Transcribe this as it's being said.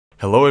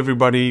Hello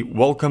everybody,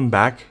 welcome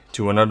back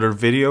to another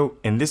video.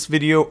 In this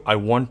video, I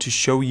want to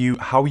show you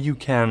how you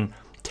can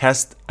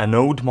test a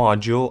Node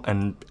module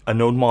and a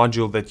Node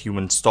module that you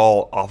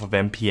install off of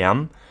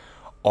NPM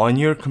on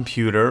your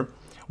computer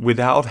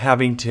without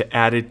having to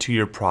add it to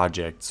your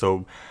project.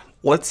 So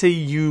let's say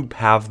you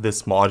have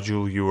this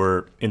module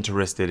you're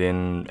interested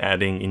in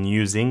adding and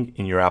using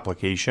in your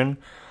application,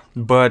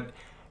 but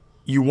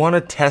you want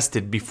to test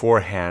it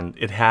beforehand.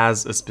 It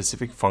has a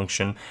specific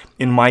function.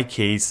 In my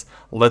case,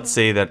 let's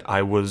say that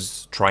I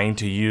was trying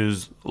to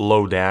use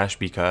Lodash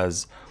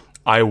because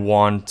I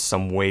want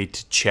some way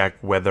to check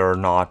whether or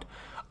not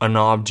an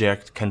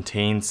object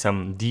contains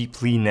some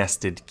deeply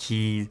nested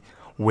key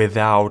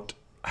without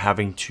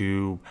having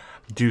to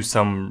do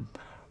some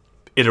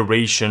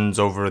iterations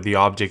over the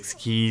object's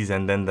keys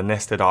and then the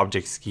nested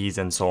object's keys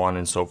and so on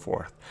and so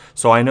forth.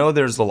 So I know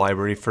there's a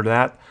library for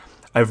that.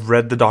 I've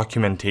read the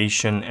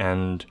documentation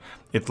and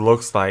it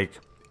looks like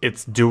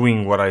it's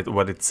doing what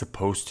it's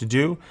supposed to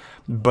do,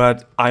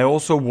 but I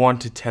also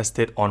want to test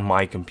it on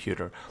my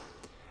computer.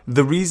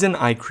 The reason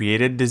I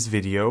created this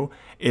video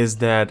is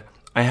that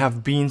I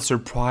have been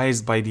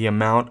surprised by the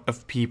amount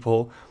of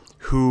people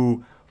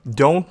who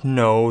don't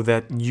know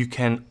that you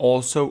can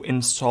also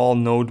install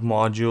Node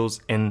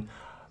modules in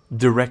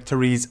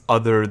directories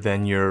other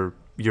than your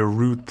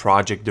root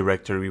project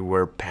directory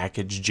where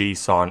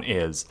package.json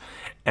is.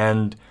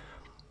 And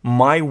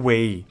my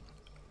way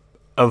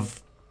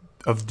of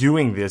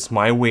doing this,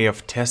 my way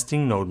of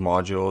testing Node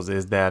modules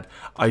is that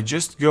I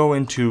just go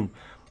into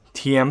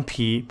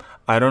TMP.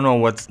 I don't know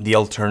what's the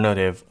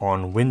alternative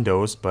on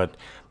Windows, but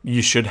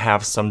you should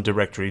have some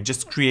directory.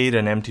 Just create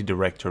an empty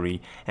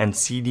directory and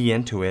cd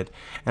into it.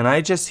 And I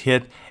just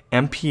hit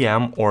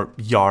npm or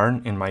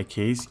yarn, in my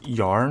case,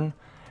 yarn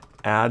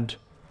add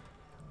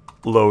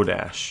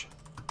Lodash,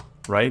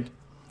 right?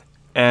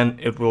 And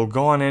it will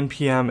go on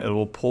NPM, it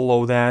will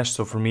pull Lodash.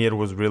 So for me it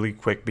was really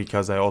quick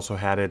because I also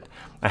had it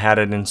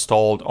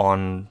installed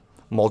on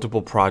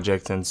multiple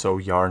projects, and so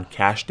yarn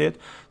cached it.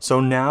 So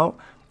now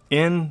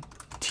in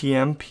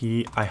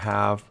TMP I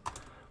have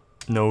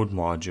Node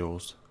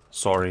modules.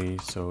 Sorry,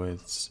 so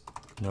it's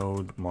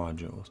Node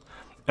modules.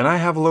 And I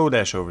have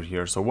Lodash over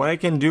here. So what I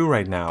can do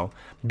right now,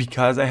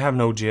 because I have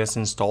Node.js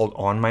installed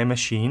on my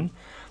machine,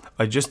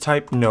 I just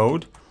type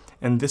node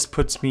and this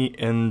puts me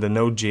in the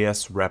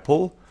Node.js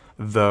REPL,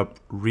 the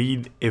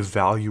read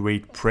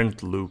evaluate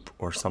print loop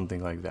or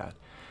something like that.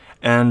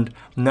 And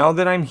now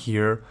that I'm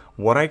here,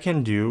 what I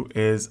can do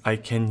is I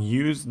can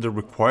use the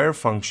require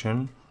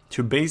function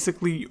to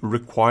basically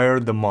require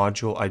the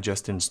module I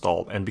just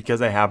installed. And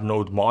because I have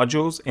Node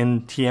modules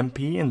in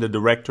TMP in the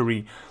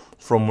directory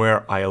from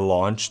where I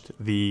launched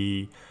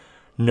the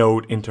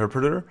Node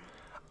interpreter,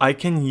 I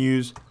can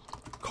use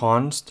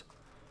const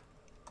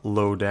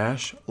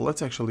Lodash.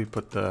 Let's actually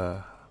put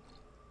the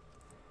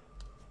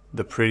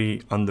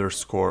pretty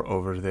underscore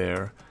over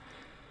there.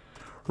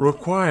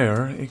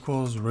 Require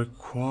equals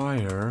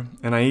require,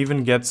 and I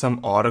even get some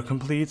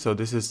autocomplete, so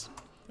this is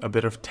a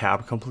bit of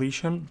tab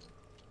completion,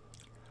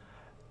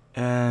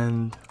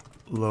 and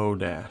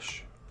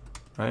Lodash,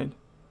 right?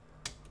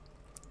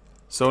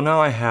 So now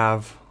I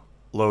have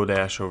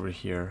Lodash over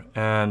here,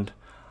 and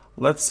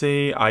let's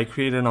say I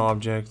create an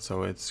object,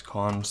 so it's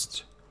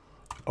const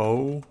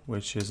O,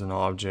 which is an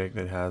object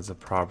that has a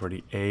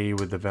property A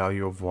with the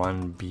value of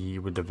 1, B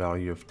with the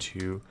value of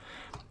 2,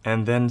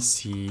 and then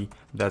C,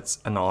 that's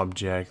an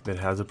object that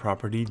has a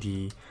property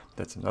D,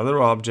 that's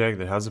another object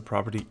that has a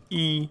property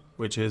E,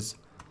 which has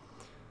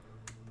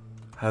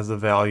a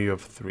value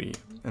of 3.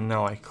 And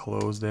now I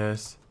close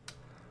this.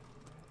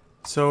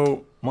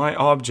 So my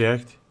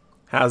object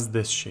has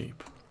this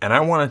shape, and I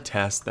want to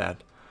test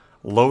that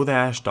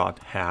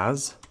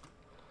Lodash.has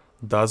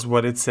does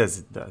what it says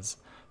it does.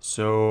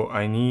 So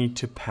I need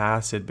to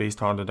pass it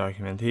based on the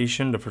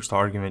documentation. The first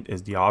argument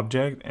is the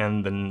object,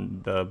 and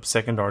then the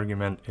second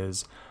argument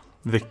is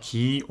the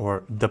key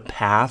or the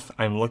path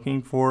I'm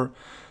looking for.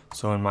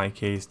 So in my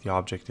case, the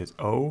object is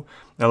O.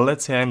 Now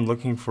let's say I'm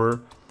looking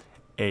for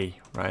A,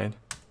 right?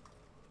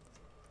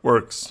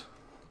 Works.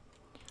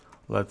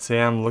 Let's say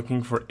I'm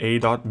looking for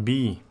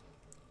A.B.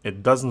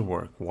 It doesn't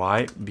work.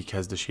 Why?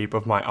 Because the shape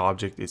of my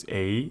object is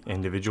A,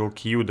 individual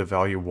key with the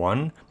value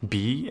 1,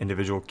 B,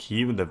 individual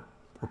key with the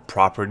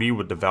property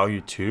with the value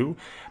 2,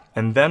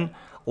 and then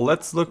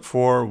let's look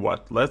for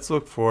what? Let's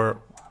look for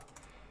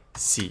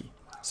C.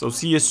 So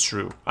C is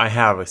true. I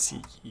have a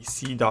C key.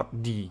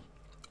 C.D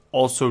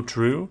also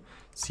true.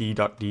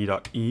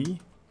 C.D.E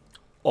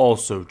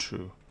also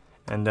true.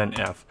 And then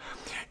F.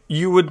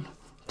 You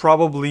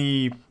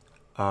probably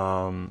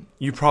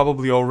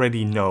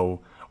already know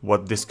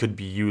what this could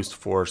be used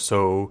for.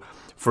 So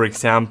for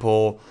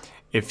example,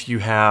 if you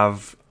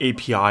have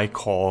API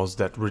calls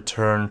that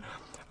return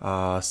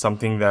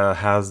something that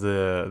has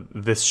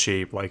this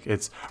shape, like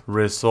it's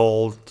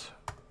result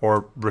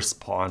or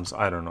response,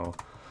 I don't know,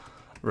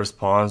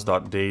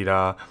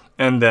 response.data,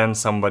 and then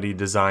somebody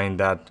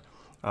designed that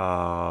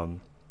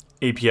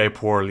API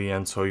poorly,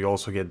 and so you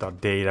also get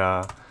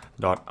 .data,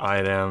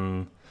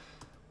 .item,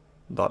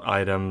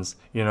 .items.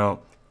 You know,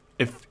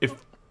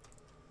 if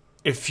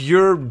if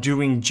you're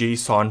doing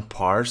JSON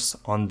parse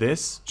on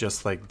this,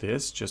 just like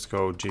this, just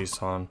go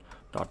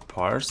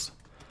json.parse.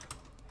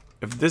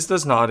 If this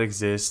does not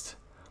exist,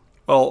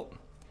 well,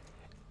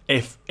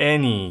 if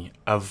any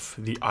of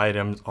the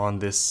items on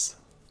this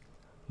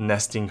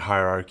nesting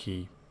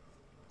hierarchy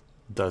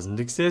doesn't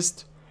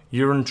exist,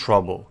 you're in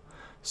trouble.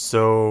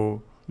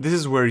 So this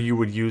is where you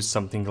would use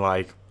something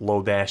like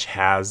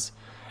nodejs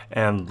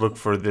and look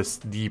for this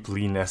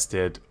deeply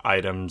nested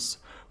items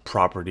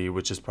property,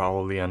 which is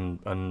probably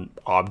an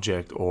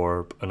object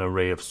or an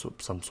array of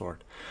some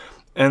sort.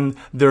 And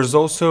there's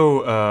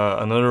also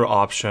another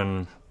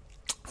option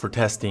for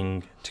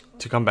testing,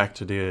 to come back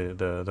to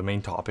the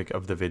main topic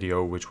of the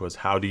video, which was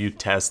how do you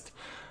test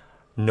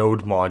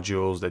node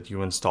modules that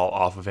you install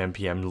off of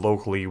NPM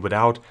locally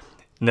without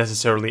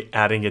necessarily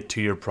adding it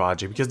to your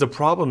project. Because the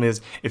problem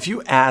is, if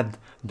you add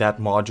that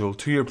module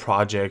to your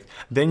project,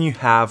 then you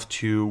have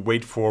to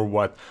wait for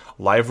what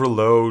live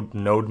reload,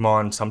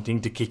 nodemon,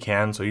 something to kick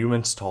in, so you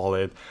install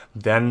it,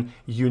 then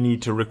you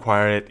need to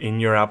require it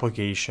in your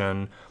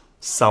application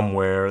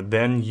somewhere,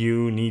 then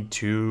you need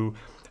to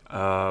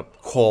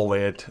call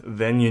it,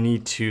 then you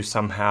need to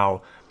somehow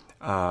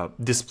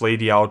display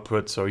the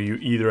output, so you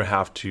either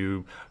have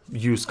to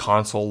use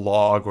console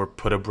log or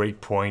put a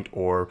breakpoint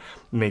or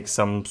make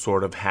some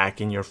sort of hack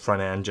in your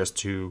front end just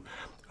to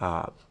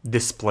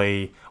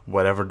display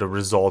whatever the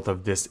result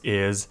of this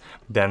is.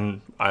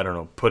 Then, I don't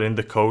know, put in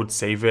the code,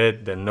 save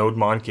it, then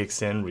nodemon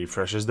kicks in,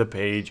 refreshes the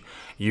page,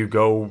 you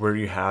go where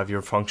you have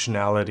your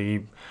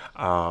functionality,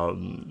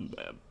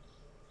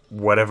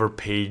 whatever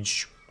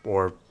page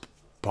or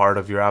part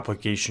of your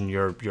application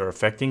you're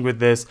affecting with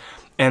this,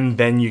 and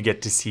then you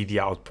get to see the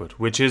output,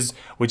 which is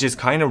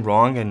kind of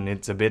wrong, and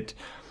it's a bit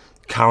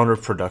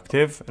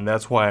counterproductive, and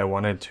that's why I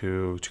wanted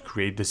to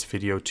create this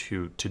video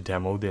to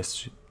demo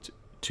this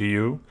to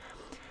you.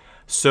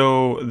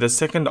 So the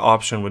second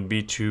option would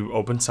be to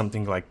open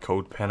something like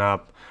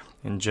CodePen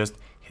and just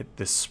hit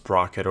this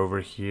sprocket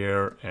over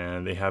here,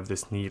 and they have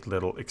this neat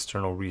little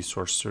external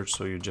resource search,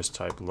 so you just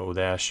type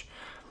Lodash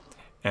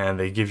and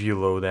they give you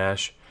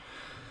Lodash.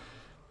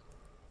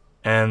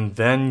 And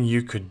then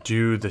you could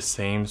do the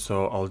same,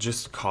 so I'll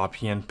just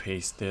copy and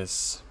paste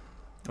this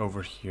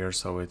over here,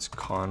 so it's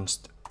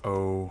const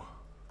o,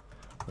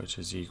 which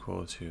is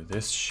equal to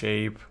this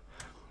shape,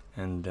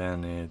 and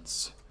then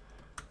it's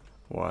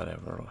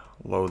whatever,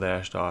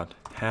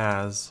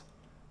 lodash.has,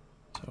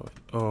 so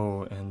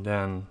o, and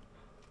then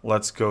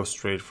let's go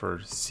straight for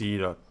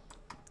c.d.e.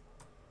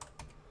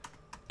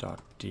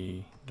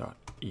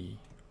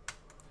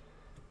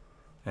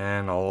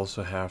 And I'll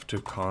also have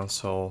to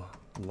console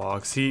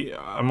log. See,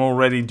 I'm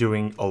already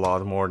doing a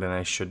lot more than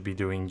I should be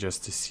doing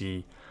just to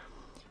see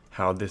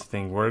how this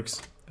thing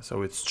works.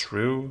 So it's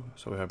true,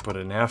 so if I put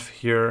an F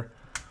here,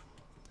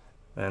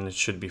 then it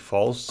should be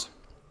false,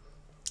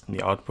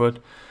 the output.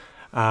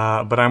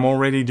 But I'm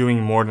already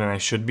doing more than I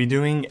should be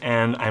doing,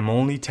 and I'm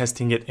only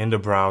testing it in the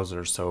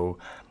browser. So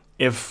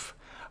if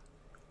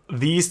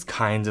these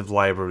kinds of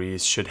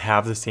libraries should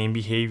have the same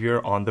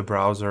behavior on the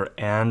browser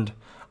and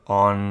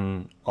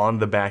on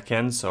the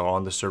backend, so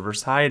on the server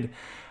side,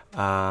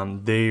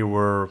 they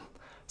were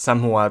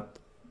somewhat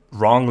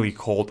wrongly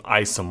called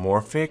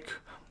isomorphic,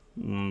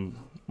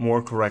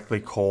 more correctly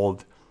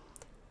called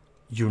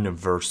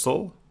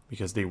universal,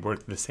 because they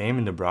work the same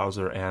in the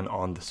browser and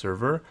on the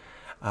server.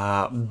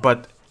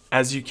 But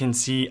as you can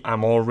see,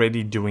 I'm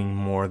already doing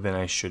more than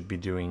I should be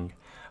doing.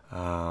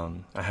 I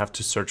have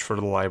to search for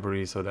the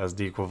library, so that's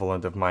the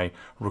equivalent of my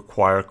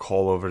require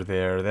call over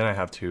there. Then I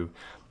have to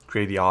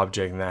create the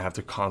object, and then I have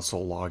to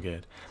console log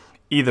it.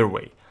 Either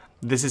way,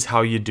 this is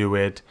how you do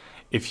it.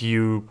 If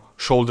you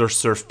shoulder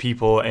surf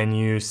people and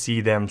you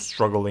see them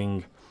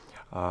struggling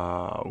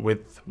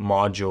with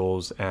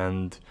modules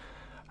and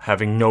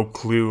having no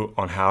clue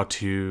on how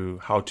to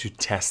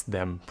test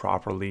them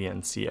properly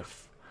and see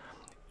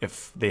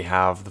if they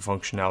have the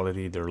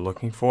functionality they're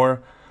looking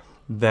for,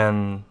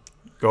 then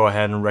go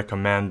ahead and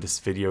recommend this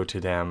video to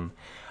them.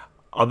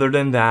 Other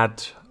than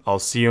that, I'll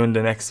see you in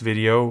the next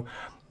video.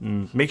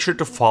 Make sure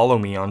to follow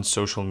me on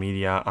social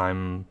media.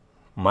 I'm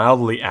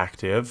mildly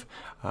active.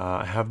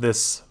 I have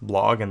this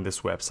blog and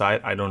this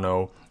website. I don't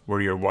know where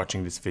you're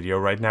watching this video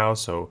right now,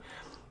 so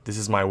this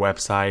is my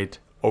website,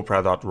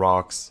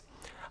 opera.rocks.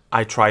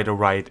 I try to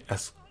write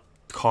as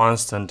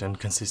constant and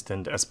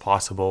consistent as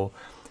possible.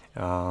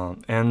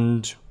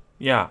 And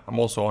yeah, I'm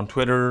also on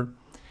Twitter.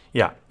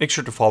 Yeah, make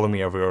sure to follow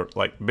me everywhere.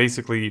 Like,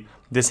 basically,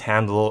 this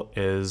handle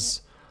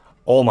is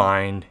all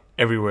mine.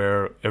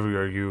 Everywhere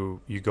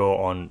you go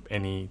on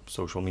any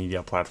social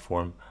media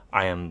platform,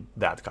 I am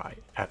that guy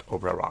at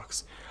Opera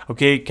Rocks.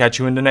 Okay, catch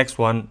you in the next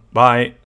one. Bye.